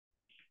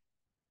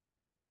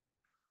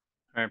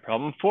All right,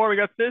 problem 4, we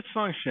got this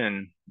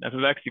function. F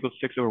of x equals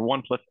 6 over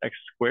 1 plus x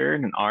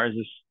squared, and R is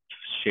this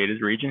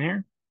shaded region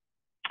here.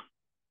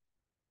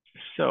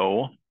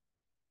 So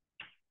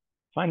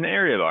find the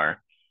area of R.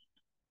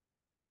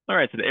 All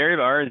right, so the area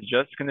of R is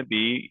just going to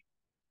be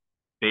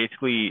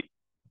basically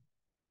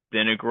the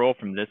integral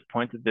from this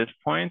point to this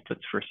point.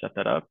 Let's first set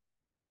that up.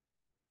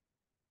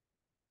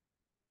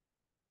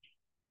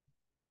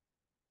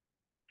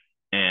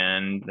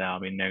 And that'll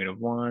be negative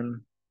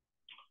 1,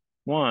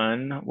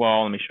 1.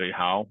 Well, let me show you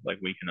how. Like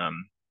we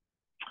can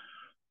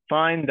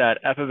find that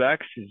f of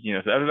x is,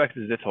 so f of x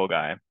is this whole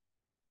guy.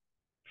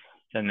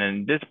 And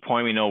then this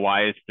point, we know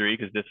y is 3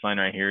 because this line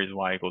right here is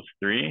y equals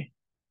 3.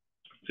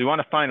 So we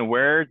want to find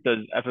where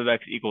does f of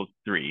x equals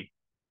 3.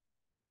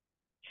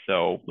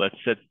 So let's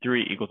set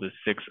 3 equal to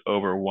 6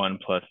 over 1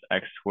 plus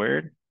x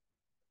squared.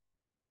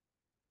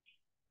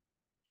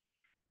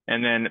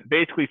 And then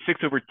basically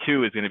 6 over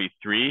 2 is going to be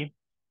 3.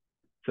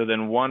 So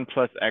then 1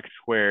 plus x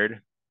squared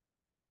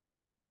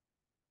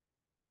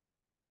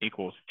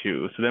equals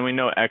 2. So then we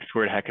know x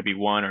squared could be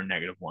 1 or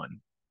negative 1.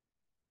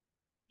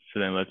 So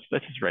then let's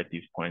just write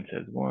these points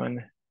as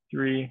 1,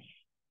 3,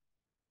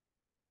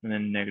 and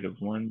then negative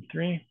 1,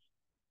 3.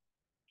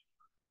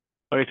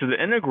 Okay, so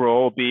the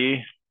integral will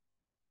be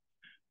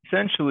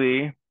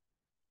essentially,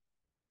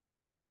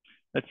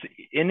 that's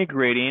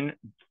integrating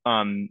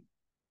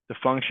the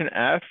function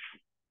f.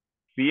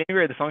 If we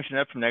integrate the function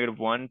f from negative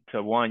 1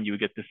 to 1, you would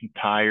get this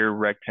entire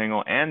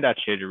rectangle and that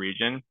shaded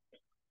region.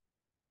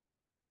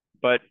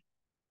 But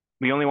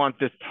we only want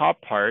this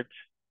top part.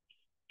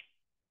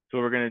 So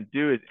what we're going to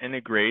do is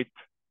integrate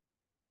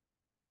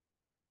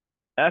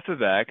f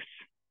of x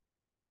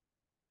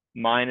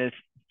minus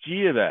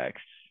g of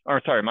x,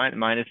 or sorry,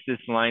 minus this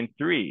line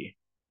 3.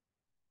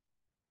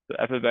 So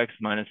f of x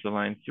minus the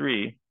line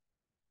 3.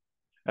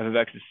 F of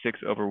x is 6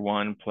 over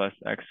 1 plus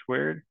x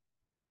squared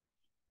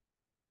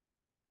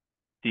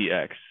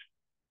dx.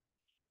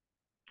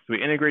 So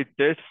we integrate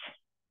this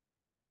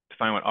to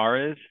find what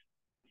r is.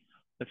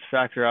 Let's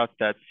factor out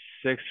that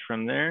 6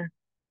 from there.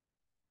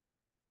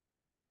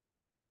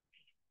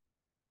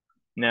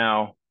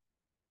 Now,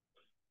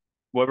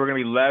 what we're going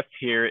to be left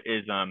here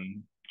is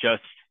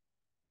just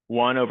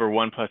 1 over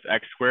 1 plus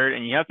x squared.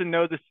 And you have to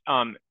know this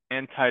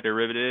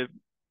antiderivative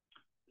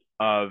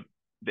of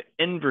the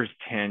inverse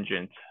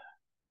tangent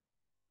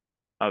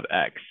of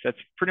x. That's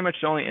pretty much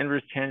the only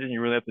inverse tangent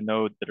you really have to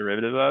know the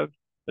derivative of.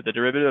 But the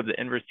derivative of the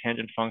inverse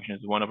tangent function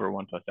is 1 over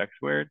 1 plus x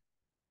squared.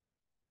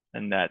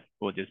 And that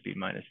will just be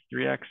minus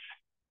 3x.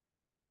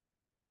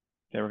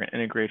 Then we're going to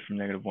integrate from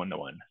negative 1 to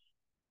 1.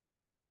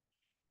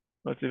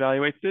 Let's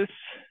evaluate this.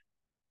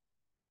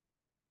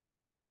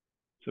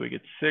 So we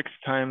get 6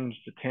 times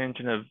the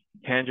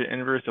tangent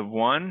inverse of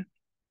 1.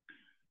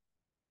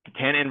 The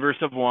tan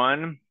inverse of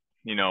 1,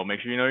 make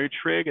sure you know your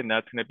trig, and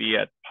that's going to be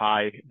at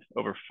pi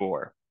over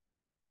 4.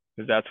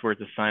 Because that's where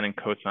the sine and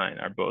cosine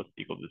are both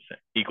equal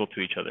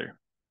to each other.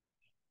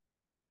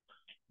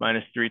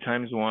 Minus 3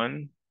 times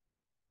 1.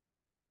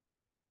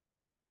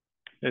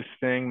 This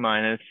thing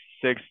minus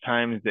 6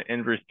 times the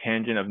inverse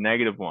tangent of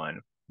negative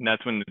 1. And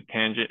that's when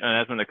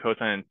the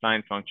cosine and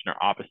sine function are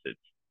opposites.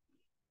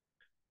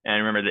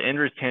 And remember, the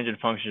inverse tangent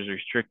function is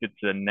restricted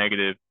to the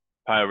negative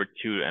pi over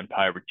 2 and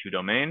pi over 2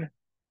 domain.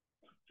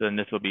 So then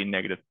this will be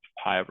negative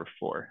pi over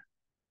 4.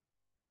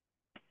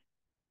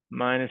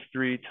 Minus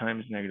 3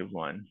 times negative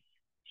 1.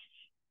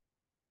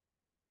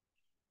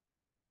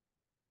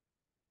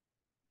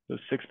 So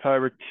 6 pi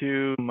over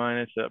 2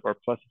 minus or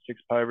plus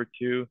 6 pi over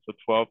 2. So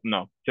 12,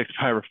 no, 6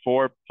 pi over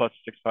 4 plus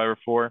 6 pi over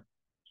 4.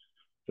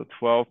 So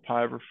 12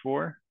 pi over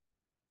 4.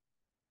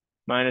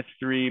 Minus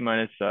 3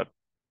 minus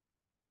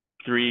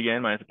 3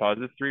 again, minus a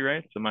positive 3,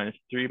 right? So minus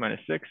 3 minus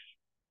 6.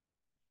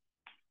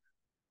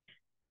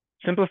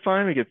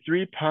 Simplifying, we get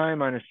 3 pi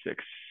minus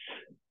 6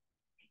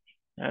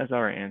 as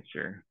our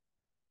answer.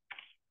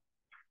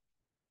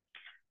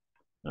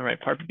 All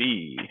right, part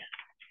B.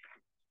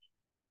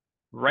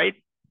 Write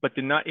but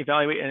do not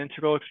evaluate an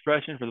integral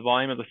expression for the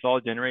volume of the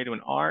solid generated when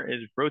R is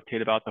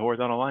rotated about the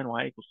horizontal line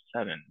y equals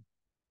 7.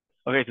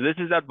 Okay, so this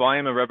is that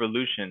volume of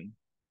revolution.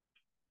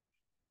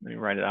 Let me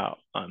write it out.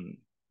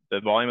 The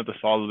volume of the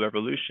solid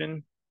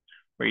revolution,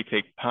 where you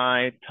take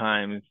pi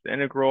times the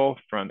integral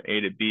from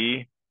a to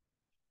b.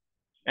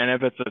 And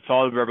if it's a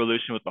solid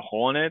revolution with a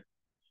hole in it,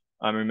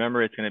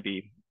 remember it's going to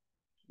be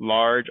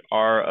large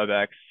R of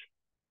x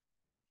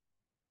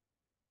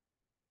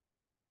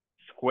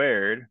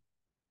squared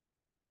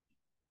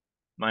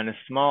minus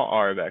small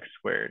r of x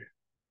squared.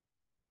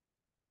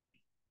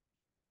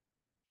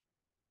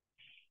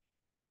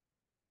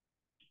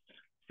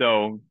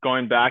 So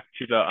going back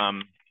to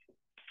the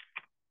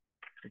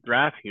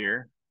graph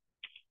here,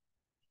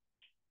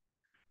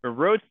 we're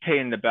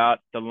rotating about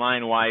the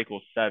line y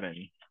equals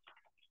 7.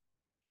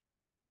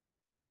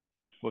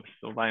 Whoops,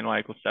 the line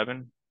y equals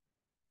 7.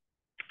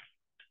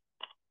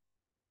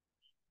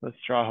 Let's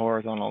draw a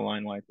horizontal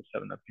line y equals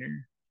 7 up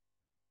here.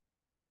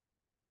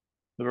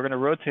 So we're going to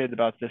rotate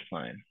about this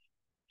line.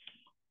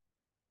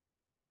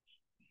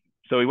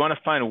 So we want to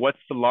find what's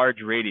the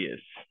large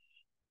radius.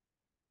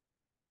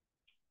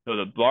 So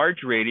the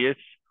large radius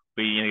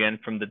will be, again,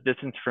 from the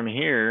distance from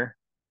here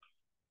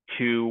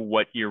to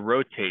what you're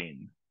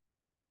rotating.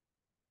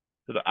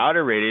 So the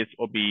outer radius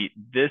will be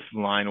this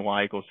line,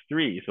 y equals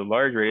 3. So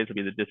large radius will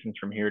be the distance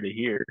from here to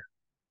here.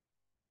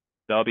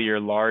 That'll be your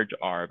large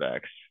r of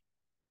x.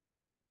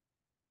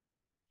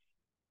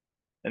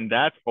 And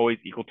that's always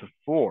equal to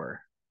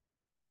 4.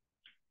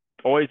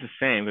 It's always the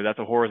same because that's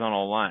a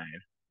horizontal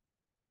line.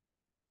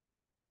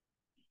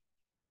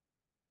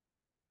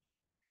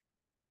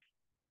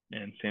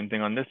 And same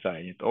thing on this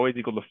side. It's always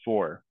equal to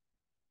 4.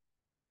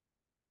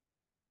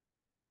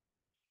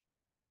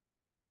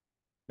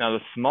 Now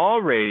the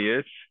small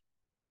radius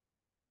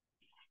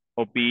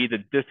will be the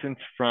distance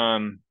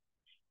from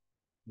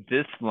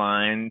this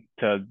line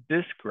to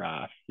this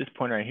graph. This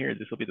point right here,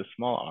 this will be the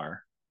small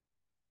r.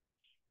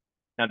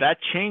 Now that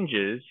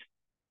changes,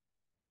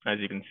 as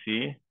you can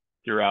see,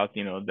 throughout,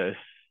 this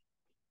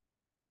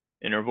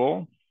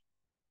interval.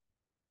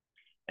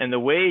 And the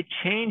way it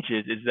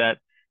changes is that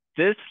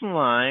this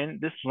line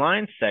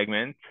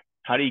segment,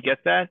 how do you get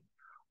that?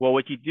 Well,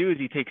 what you do is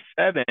you take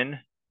 7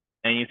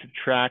 and you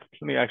subtract,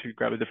 let me actually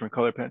grab a different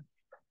color pen.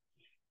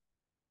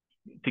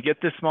 To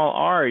get this small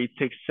r, you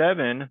take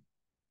 7, because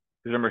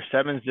remember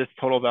 7 is this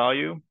total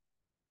value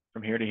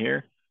from here to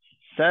here.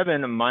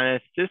 7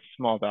 minus this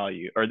small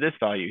value, or this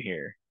value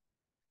here.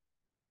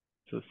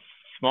 So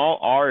small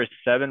r is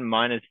 7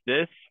 minus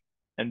this,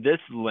 and this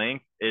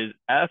length is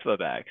f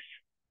of x.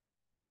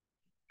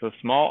 So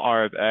small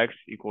r of x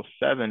equals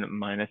 7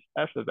 minus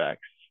f of x.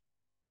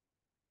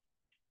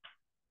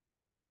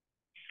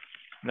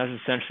 And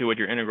that's essentially what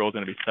your integral is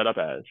going to be set up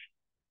as.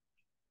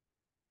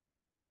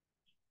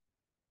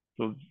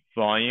 So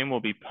volume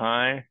will be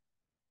pi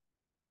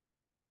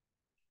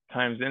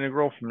times the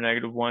integral from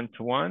 -1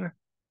 to 1.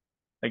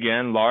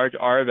 Again, large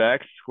r of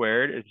x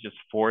squared is just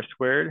 4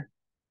 squared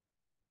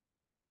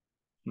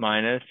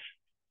minus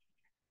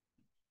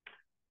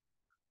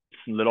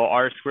little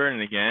r squared.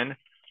 And again,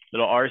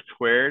 little r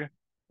squared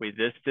with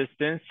this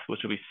distance,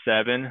 which will be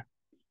 7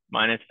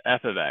 minus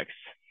f of x.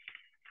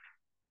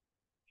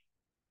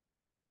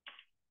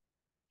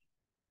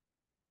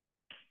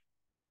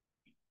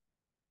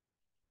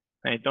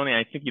 I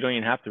think you don't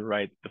even have to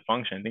write the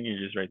function. I think you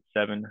just write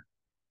 7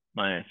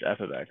 minus f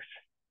of x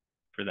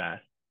for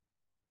that.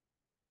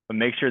 But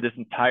make sure this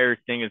entire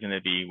thing is going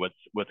to be what's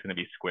going to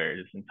be squared,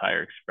 this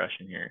entire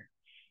expression here.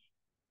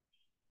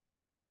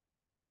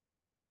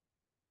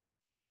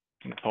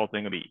 And this whole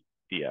thing will be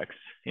dx.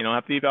 You don't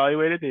have to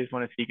evaluate it. They just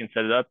want to see you can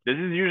set it up. This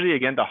is usually,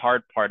 again, the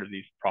hard part of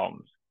these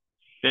problems.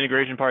 The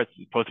integration part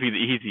is supposed to be the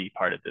easy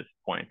part at this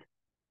point.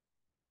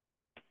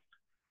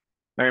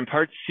 All right, in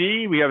part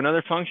C, we have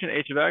another function,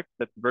 h of x,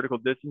 that's the vertical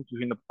distance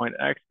between the point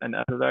x and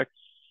f of x,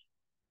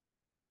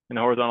 and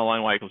the horizontal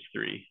line y equals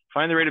 3.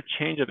 Find the rate of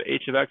change of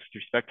h of x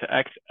with respect to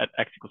x at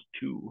x equals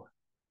 2.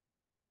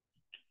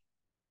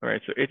 All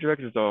right, so h of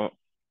x is the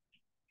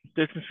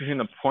distance between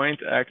the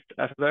point x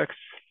to f of x,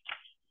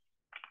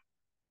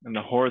 and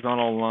the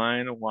horizontal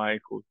line y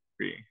equals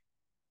 3.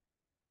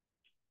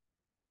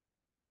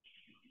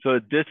 So the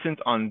distance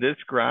on this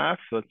graph,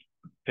 so let's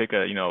pick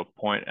a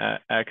point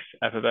at x,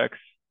 f of x,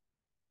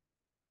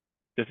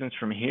 distance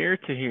from here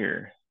to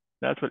here,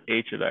 that's what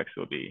h of x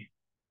will be.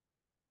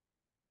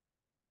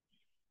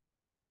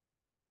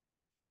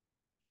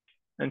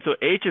 And so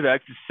h of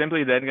x is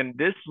simply then, in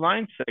this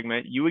line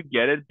segment, you would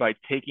get it by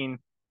taking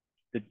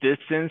the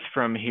distance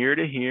from here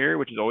to here,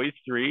 which is always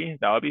 3,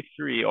 that would be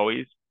 3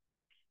 always,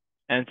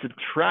 and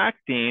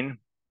subtracting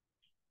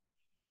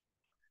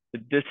the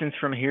distance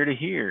from here to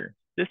here,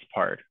 this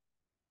part.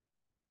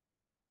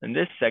 And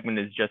this segment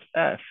is just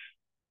f.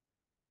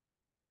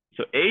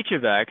 So h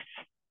of x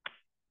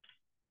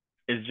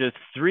is just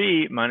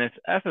 3 minus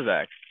f of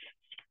x.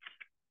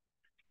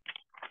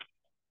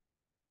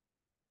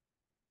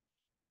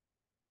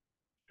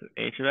 So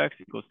h of x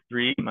equals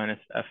 3 minus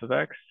f of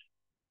x.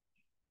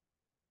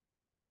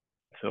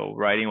 So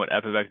writing what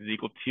f of x is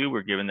equal to,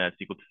 we're given that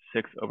it's equal to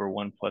 6 over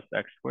 1 plus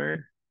x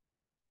squared.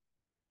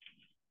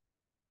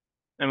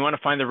 And we want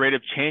to find the rate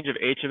of change of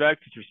h of x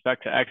with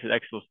respect to x at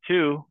x equals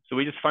 2. So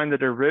we just find the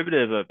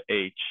derivative of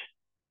h,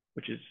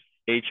 which is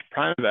h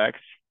prime of x.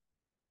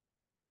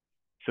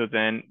 So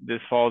then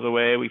this falls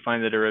away. We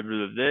find the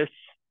derivative of this,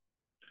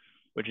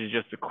 which is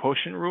just the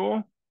quotient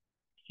rule.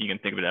 You can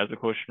think of it as the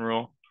quotient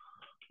rule.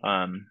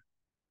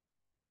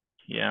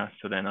 Yeah,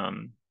 so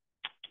then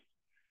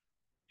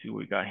see what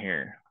we got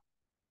here.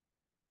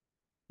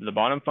 The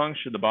bottom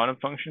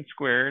function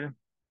squared.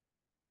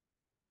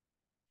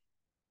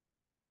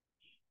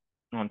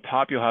 On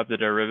top, you'll have the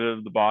derivative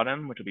of the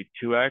bottom, which will be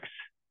 2x,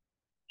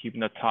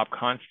 keeping the top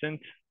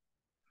constant,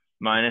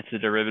 minus the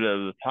derivative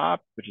of the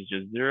top, which is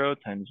just 0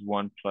 times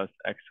 1 plus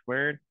x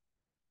squared,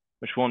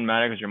 which won't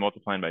matter because you're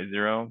multiplying by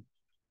 0.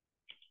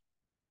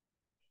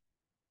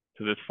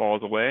 So this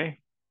falls away.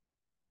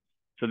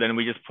 So then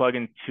we just plug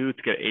in 2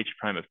 to get h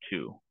prime of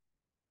 2.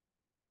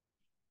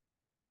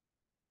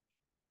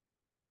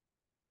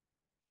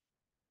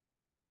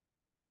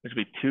 Which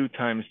would be 2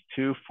 times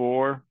 2,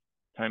 4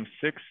 times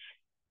 6.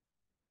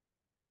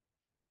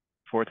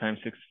 4 times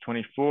 6 is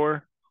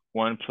 24.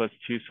 1 plus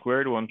 2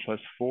 squared, 1 plus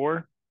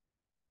 4.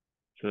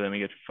 So then we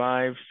get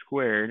 5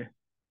 squared.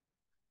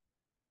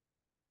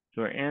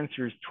 So our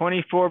answer is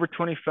 24 over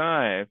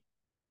 25.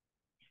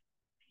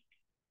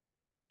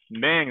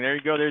 Bang, there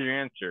you go, there's your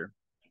answer.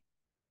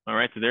 All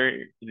right, so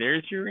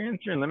there's your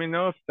answer. And let me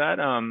know if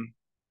that's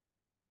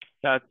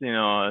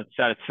a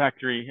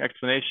satisfactory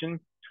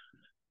explanation.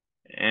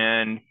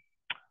 And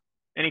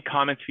any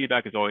comments,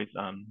 feedback is always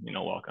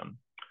welcome.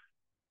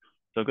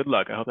 So good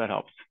luck. I hope that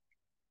helps.